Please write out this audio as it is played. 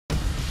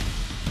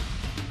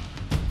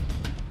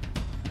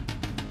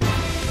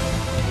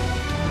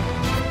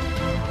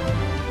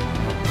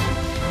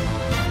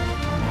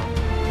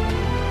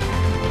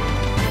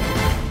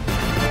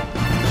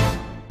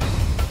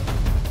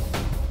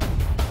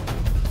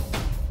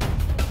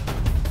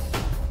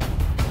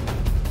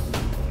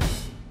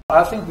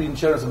I think the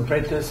Insurance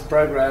Apprentice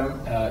program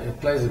it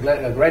plays a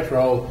great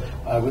role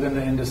within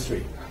the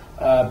industry.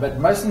 But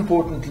most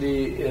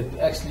importantly, it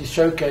actually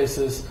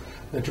showcases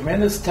the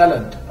tremendous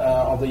talent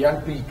of the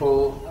young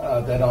people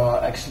that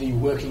are actually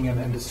working in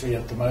the industry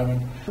at the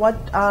moment. What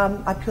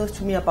appeals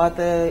to me about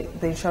the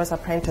Insurance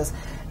Apprentice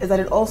is that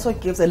it also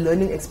gives a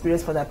learning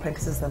experience for the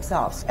apprentices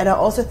themselves. And I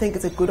also think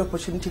it's a good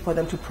opportunity for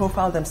them to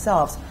profile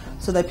themselves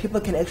so that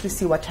people can actually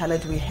see what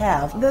talent we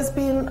have. There's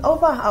been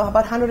over about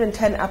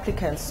 110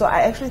 applicants, so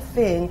I actually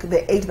think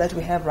the 8 that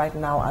we have right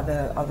now are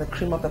the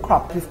cream of the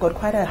crop. We've got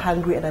quite a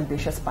hungry and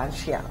ambitious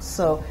bunch here,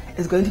 so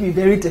it's going to be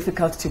very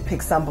difficult to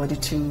pick somebody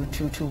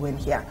to win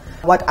here.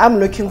 What I'm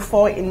looking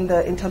for in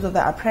terms of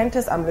the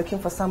apprentice, I'm looking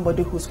for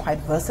somebody who's quite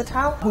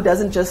versatile, who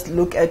doesn't just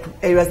look at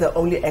areas they're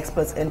only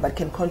experts in, but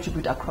can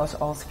contribute across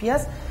all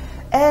spheres,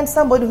 and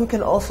somebody who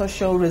can also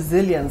show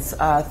resilience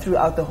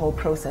throughout the whole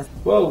process.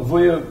 Well,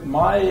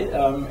 my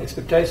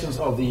expectations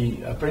of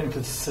the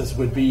apprentices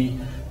would be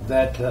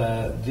that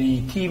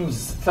the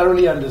teams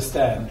thoroughly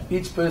understand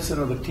each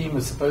person of the team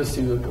is supposed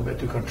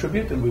to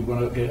contribute, and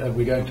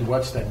we're going to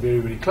watch that very,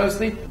 very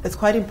closely. It's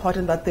quite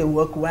important that they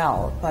work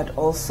well, but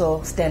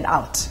also stand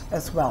out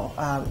as well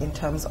in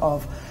terms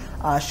of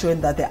showing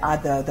that they are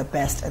the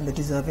best and the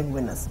deserving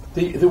winners.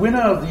 The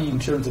winner of the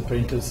Insurance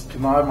Apprentice, to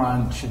my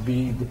mind, should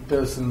be the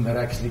person that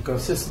actually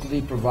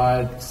consistently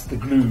provides the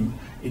glue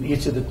in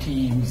each of the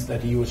teams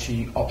that he or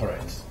she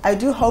operates. I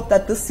do hope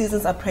that this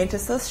season's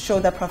apprentices show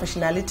their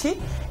professionality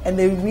and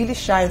they really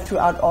shine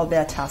throughout all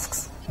their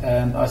tasks.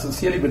 And I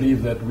sincerely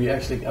believe that we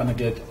actually going to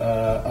get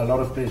a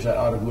lot of pleasure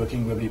out of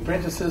working with the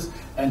apprentices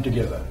and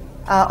together.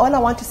 All I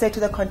want to say to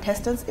the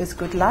contestants is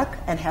good luck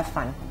and have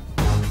fun.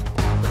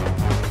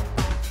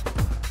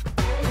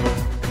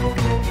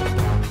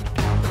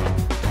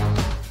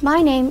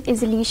 My name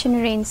is Alicia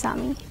Narain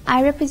Sami.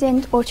 I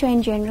represent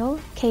Auto & General,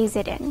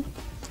 KZN.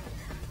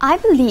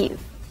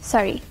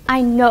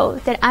 I know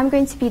that I'm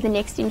going to be the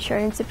next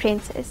Insurance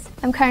Apprentice.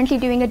 I'm currently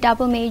doing a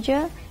double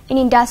major in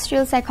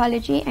Industrial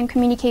Psychology and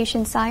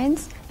Communication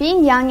Science.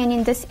 Being young and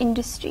in this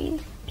industry,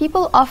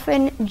 people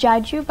often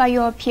judge you by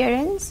your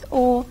appearance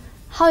or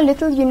how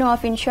little you know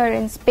of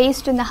insurance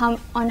based on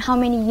how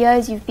many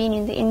years you've been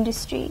in the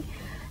industry.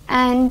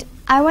 And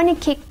I want to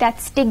kick that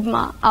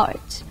stigma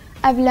out.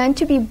 I've learned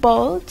to be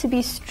bold, to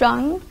be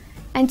strong,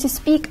 and to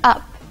speak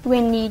up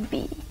when need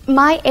be.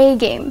 My A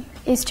game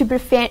is to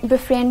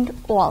befriend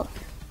all.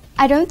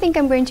 I don't think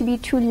I'm going to be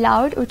too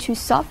loud or too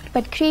soft,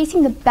 but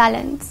creating the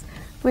balance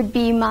would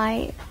be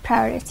my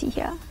priority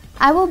here.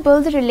 I will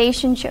build the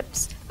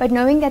relationships, but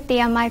knowing that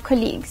they are my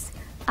colleagues.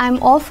 I'm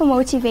all for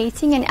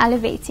motivating and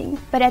elevating,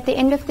 but at the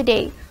end of the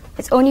day,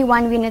 it's only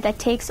one winner that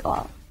takes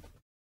all.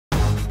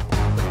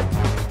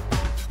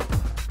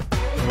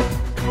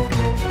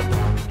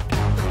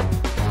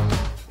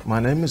 My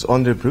name is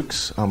Andre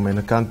Brooks. I'm an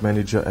account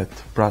manager at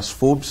Price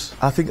Forbes.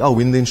 I think I'll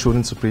win the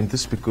Insurance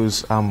Apprentice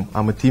because I'm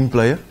a team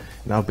player.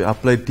 And I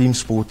played team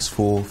sports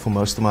for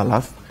most of my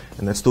life,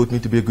 and that's taught me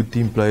to be a good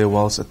team player,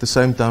 whilst at the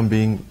same time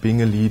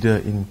being a leader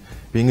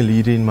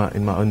in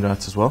my own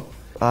rights as well.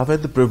 I've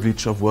had the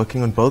privilege of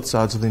working on both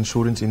sides of the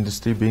insurance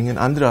industry, being an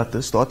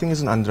underwriter, starting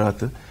as an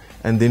underwriter,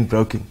 and then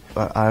broking.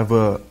 I have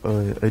a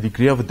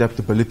degree of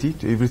adaptability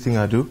to everything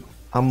I do.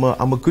 I'm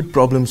a good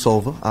problem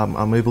solver.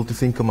 I'm able to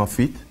think on my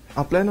feet.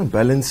 I plan on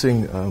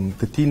balancing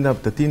the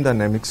team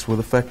dynamics with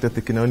the fact that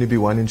there can only be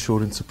one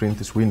Insurance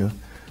Apprentice winner,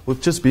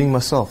 with just being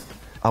myself.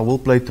 I will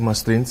play to my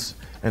strengths,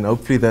 and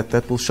hopefully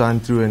that will shine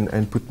through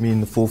and put me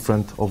in the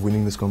forefront of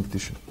winning this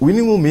competition.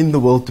 Winning will mean the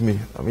world to me.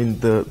 I mean,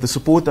 the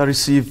support I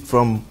received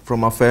from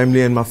my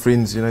family and my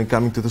friends,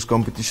 coming to this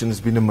competition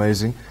has been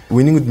amazing.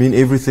 Winning would mean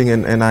everything,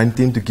 and I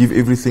intend to give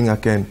everything I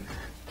can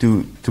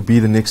to be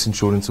the next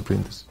Insurance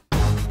Apprentice.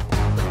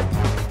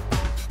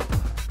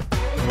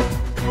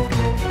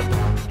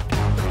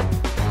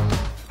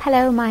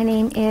 Hello, my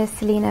name is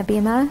Selena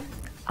Bima.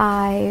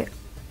 I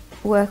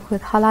work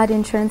with Hollard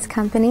Insurance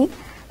Company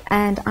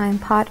and I'm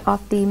part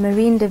of the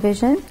Marine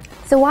Division.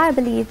 So why I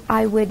believe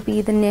I would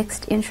be the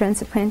next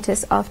Insurance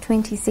Apprentice of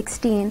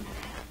 2016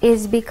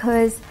 is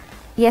because,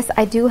 yes,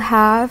 I do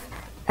have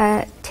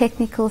a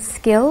technical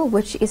skill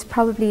which is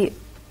probably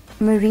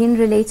marine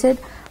related,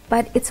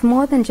 but it's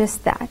more than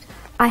just that.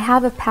 I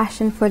have a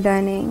passion for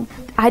learning.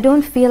 I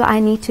don't feel I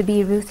need to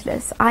be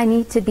ruthless. I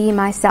need to be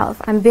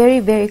myself. I'm very,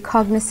 very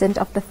cognizant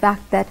of the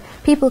fact that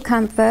people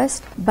come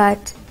first,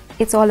 but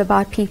it's all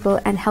about people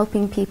and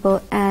helping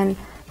people and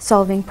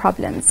solving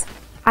problems.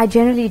 I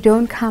generally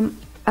don't come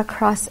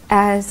across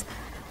as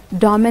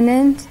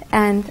dominant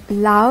and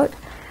loud.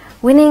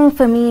 Winning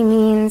for me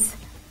means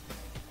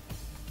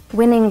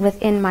winning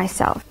within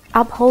myself,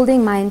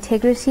 upholding my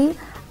integrity,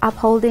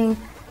 upholding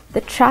the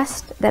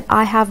trust that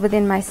I have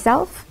within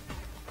myself,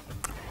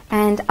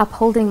 and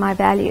upholding my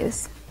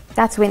values.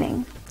 That's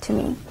winning to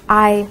me.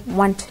 I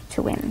want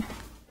to win.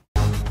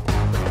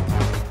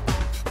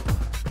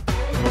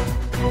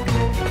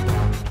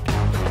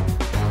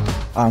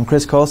 I'm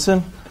Chris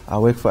Colson. I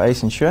work for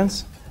Ace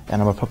Insurance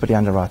and I'm a property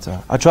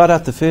underwriter. I tried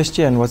out the first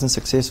year and wasn't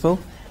successful,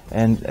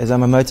 And as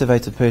I'm a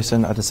motivated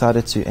person, I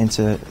decided to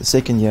enter the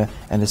second year,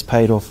 and it's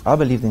paid off. I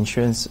believe the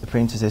Insurance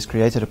Apprentice has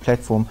created a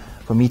platform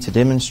for me to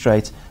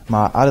demonstrate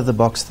my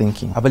out-of-the-box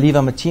thinking. I believe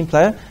I'm a team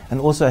player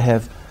and also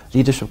have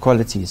leadership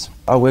qualities.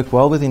 I work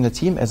well within the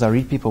team as I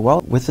read people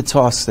well. With the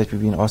tasks that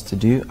we've been asked to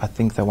do, I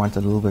think they want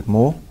a little bit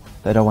more.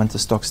 They don't want a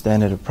stock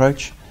standard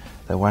approach.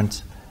 They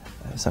want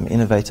some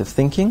innovative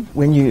thinking.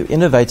 When you're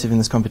innovative in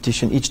this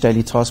competition, each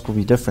daily task will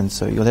be different,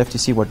 so you'll have to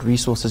see what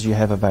resources you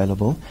have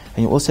available,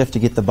 and you also have to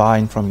get the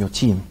buy-in from your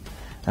team.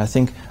 And I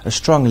think a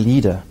strong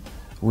leader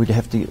would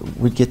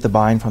get the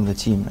buy-in from the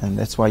team, and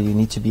that's why you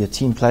need to be a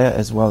team player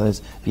as well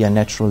as be a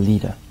natural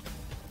leader.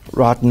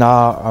 Right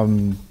now,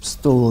 I'm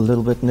still a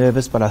little bit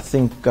nervous, but I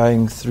think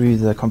going through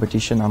the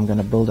competition, I'm going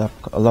to build up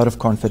a lot of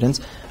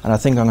confidence, and I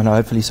think I'm going to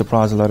hopefully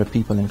surprise a lot of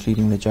people,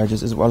 including the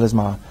judges, as well as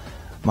my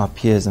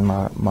peers and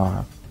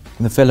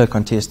the fellow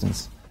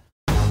contestants.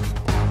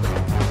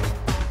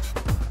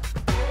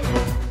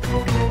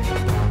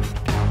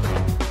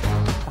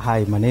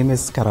 Hi, my name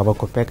is Karabo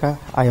Kopeka.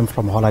 I am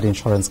from Hollard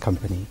Insurance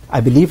Company.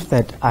 I believe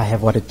that I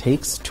have what it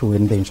takes to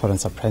win the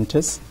Insurance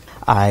Apprentice.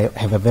 I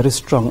have a very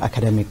strong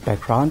academic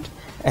background,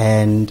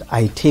 and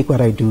I take what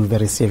I do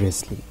very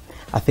seriously.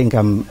 I think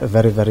I'm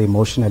very, very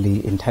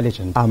emotionally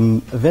intelligent.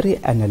 I'm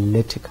very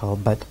analytical,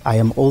 but I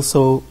am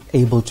also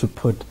able to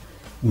put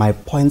my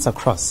points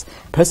across.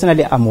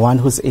 Personally, I'm one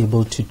who's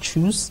able to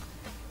choose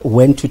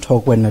when to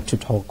talk, when not to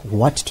talk,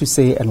 what to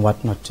say and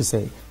what not to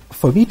say.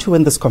 For me to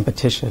win this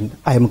competition,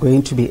 I am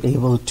going to be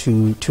able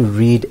to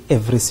read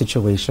every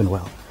situation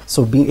well.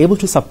 So being able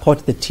to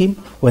support the team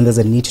when there's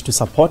a need to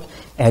support,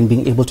 and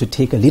being able to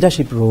take a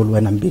leadership role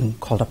when I'm being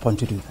called upon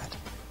to do that.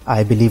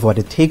 I believe what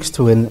it takes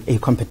to win a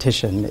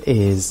competition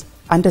is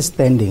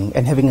understanding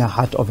and having a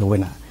heart of a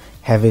winner,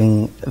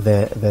 having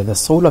the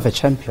soul of a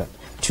champion,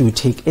 to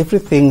take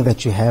everything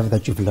that you have,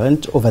 that you've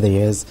learned over the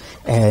years,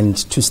 and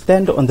to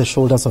stand on the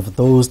shoulders of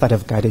those that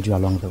have guided you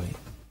along the way.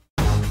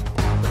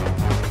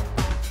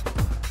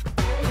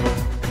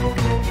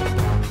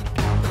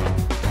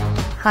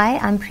 Hi,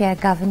 I'm Priya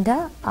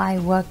Govender. I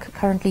work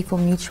currently for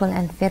Mutual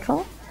and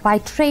Federal. By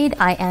trade,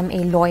 I am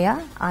a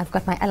lawyer. I've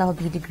got my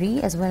LLB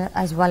degree as well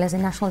as a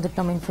National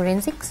Diploma in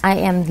Forensics. I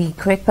am the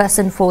correct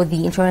person for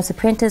the Insurance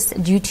Apprentice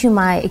due to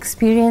my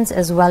experience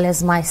as well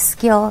as my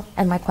skill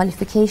and my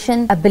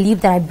qualification. I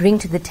believe that I bring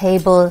to the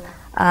table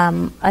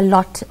a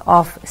lot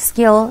of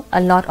skill,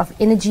 a lot of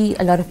energy,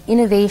 a lot of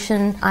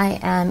innovation. I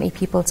am a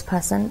people's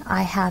person.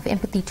 I have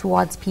empathy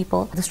towards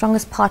people. The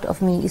strongest part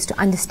of me is to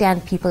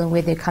understand people and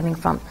where they're coming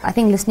from. I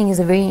think listening is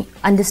a very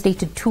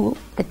understated tool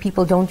that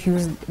people don't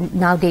use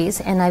nowadays,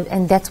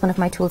 and that's one of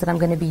my tools that I'm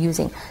going to be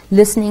using.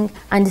 Listening,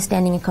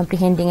 understanding and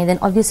comprehending, and then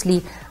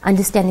obviously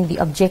understanding the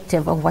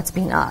objective of what's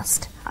being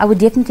asked. I would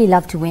definitely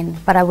love to win,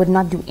 but I would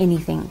not do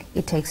anything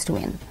it takes to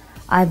win.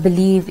 I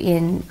believe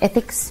in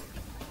ethics,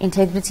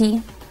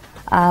 integrity.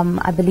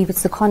 I believe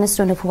it's the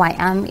cornerstone of who I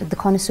am, the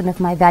cornerstone of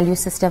my value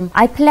system.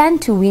 I plan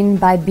to win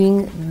by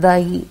being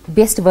the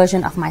best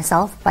version of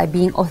myself, by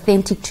being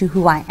authentic to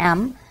who I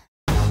am.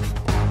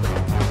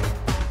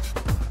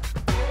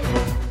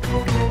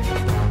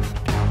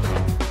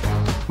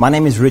 My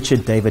name is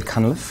Richard David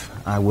Cunliffe.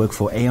 I work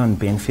for Aon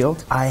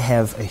Benfield. I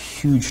have a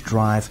huge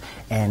drive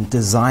and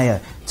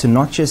desire to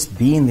not just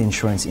be in the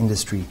insurance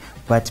industry,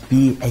 but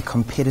be a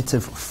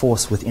competitive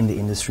force within the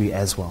industry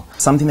as well.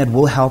 Something that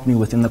will help me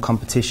within the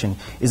competition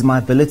is my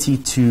ability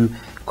to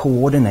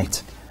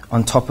coordinate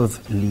on top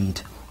of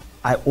lead.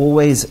 I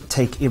always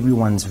take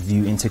everyone's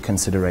view into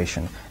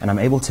consideration, and I'm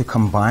able to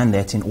combine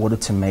that in order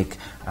to make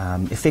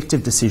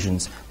effective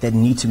decisions that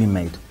need to be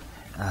made.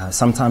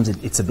 Sometimes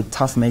it's a bit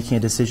tough making a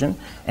decision,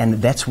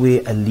 and that's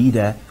where a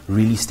leader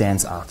really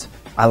stands out.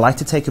 I like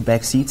to take a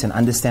back seat and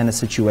understand a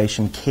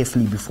situation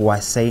carefully before I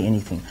say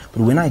anything.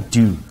 But when I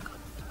do,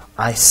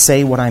 I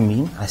say what I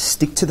mean, I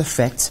stick to the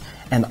facts,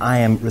 and I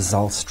am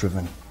results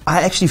driven.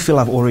 I actually feel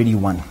I've already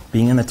won.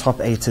 Being in the top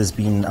 8 has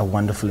been a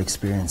wonderful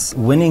experience.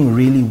 Winning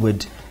really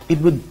would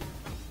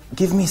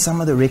give me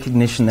some of the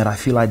recognition that I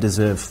feel I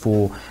deserve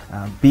for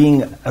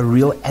being a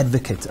real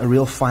advocate, a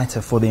real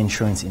fighter for the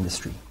insurance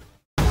industry.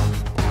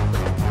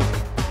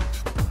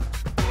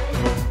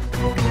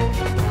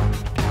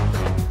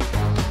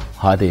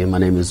 Hi there, my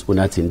name is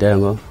Unati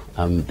Ndengo.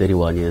 I'm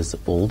 31 years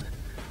old.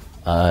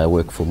 I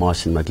work for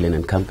Marsh &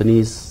 McLennan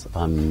Companies.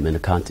 I'm an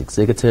account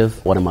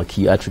executive. One of my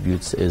key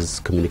attributes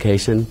is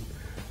communication.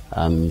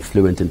 I'm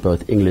fluent in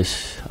both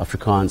English,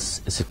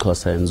 Afrikaans,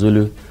 isiXhosa and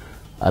Zulu.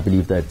 I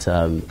believe that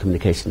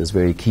communication is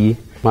very key.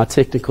 My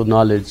technical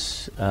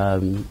knowledge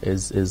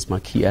is my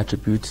key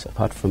attribute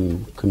apart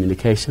from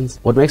communications.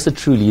 What makes a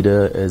true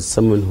leader is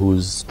someone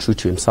who's true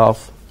to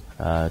himself,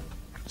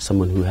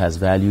 someone who has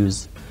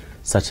values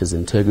such as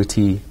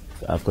integrity.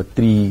 I've got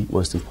 3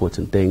 most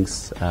important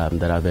things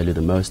that I value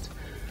the most,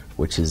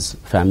 which is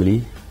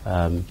family,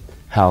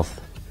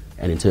 health,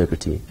 and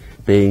integrity.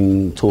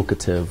 Being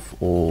talkative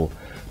or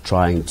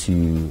trying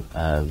to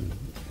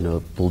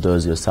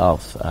bulldoze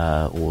yourself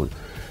or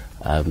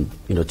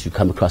To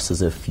come across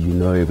as if you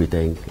know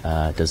everything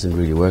doesn't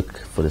really work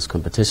for this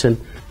competition.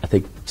 I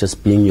think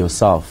just being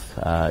yourself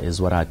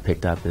is what I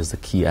picked up as the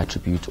key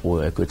attribute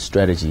or a good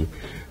strategy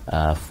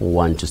for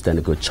one to stand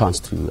a good chance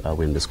to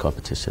win this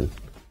competition.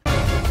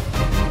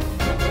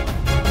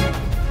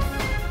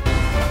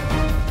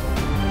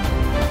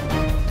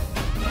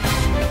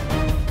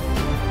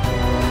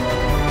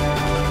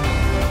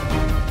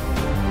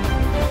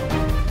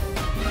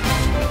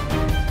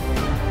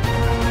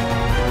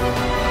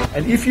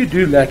 And if you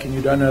do lack and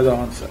you don't know the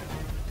answer,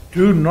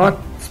 do not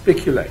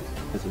speculate.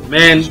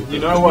 Man, you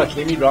know what?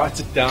 Let me write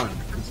it down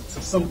because it's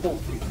a simple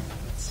thing.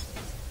 It's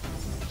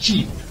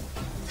cheap.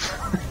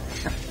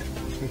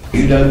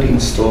 You don't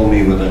install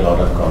me with a lot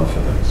of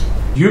confidence.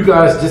 You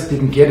guys just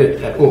didn't get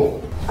it at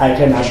all. I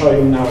can assure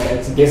you now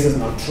that this is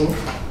not true.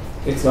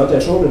 It's not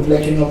a true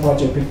reflection of what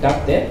you picked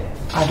up there.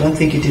 I don't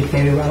think you did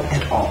very well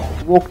at all.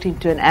 Walked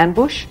into an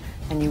ambush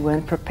and you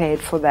weren't prepared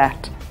for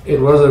that. It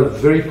was a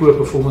very poor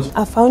performance.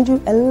 I found you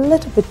a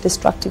little bit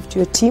destructive to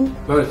your team.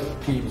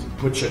 Both teams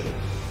butchered.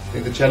 I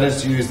think the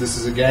challenge to you is this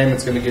is a game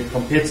that's going to get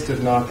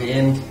competitive now at the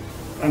end.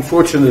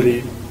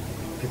 Unfortunately,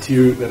 it's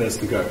you that has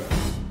to go.